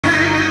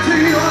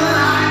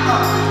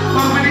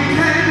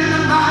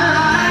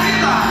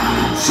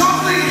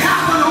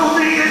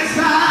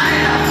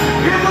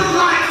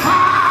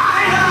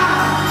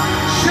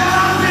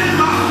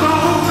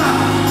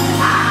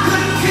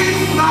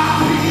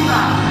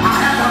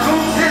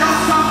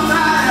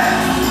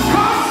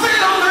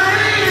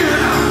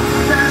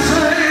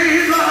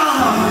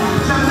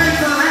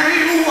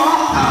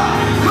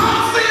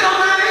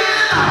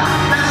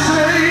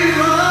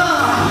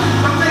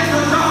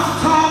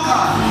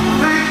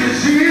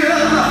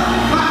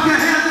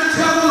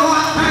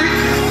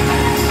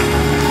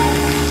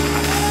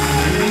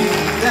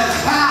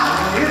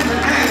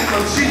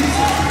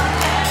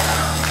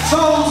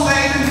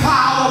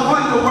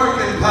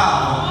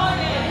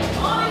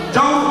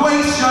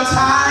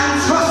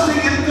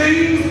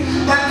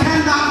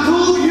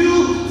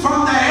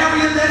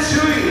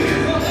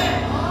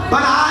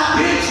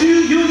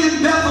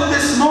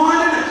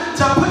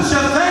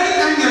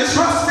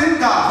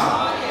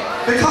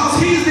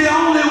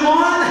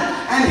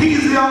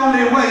he's the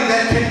only way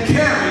that can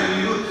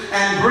carry you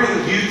and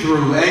bring you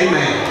through.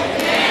 Amen.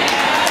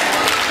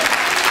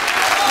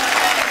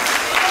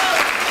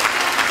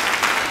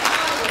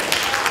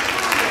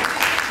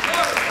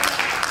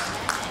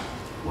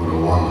 What a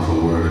wonderful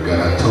word of God.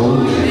 I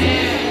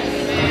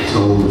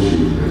told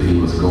you that he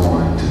was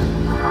going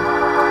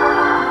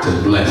to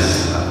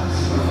bless us.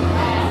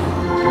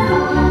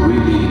 We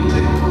needed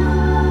to,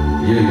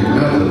 you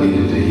Bethel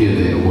needed to hear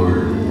that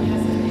word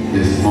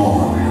this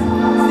morning.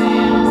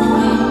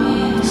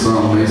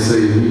 Some may say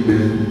we've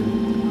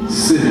been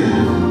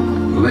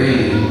sitting,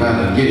 laying by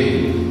the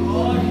gate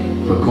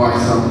for quite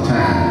some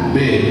time,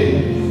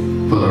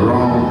 begging for the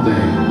wrong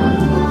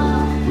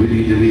thing. We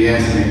need to be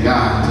asking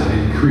God to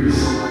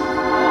increase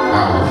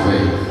our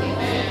faith.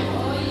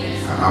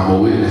 I'm a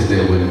witness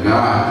that when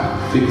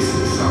God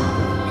fixes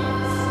something,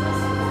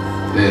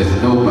 there's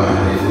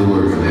nobody in the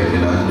world that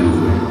can undo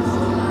it.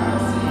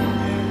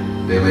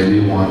 There may be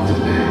one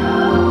today.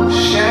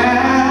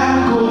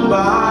 Shackled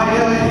by a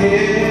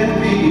head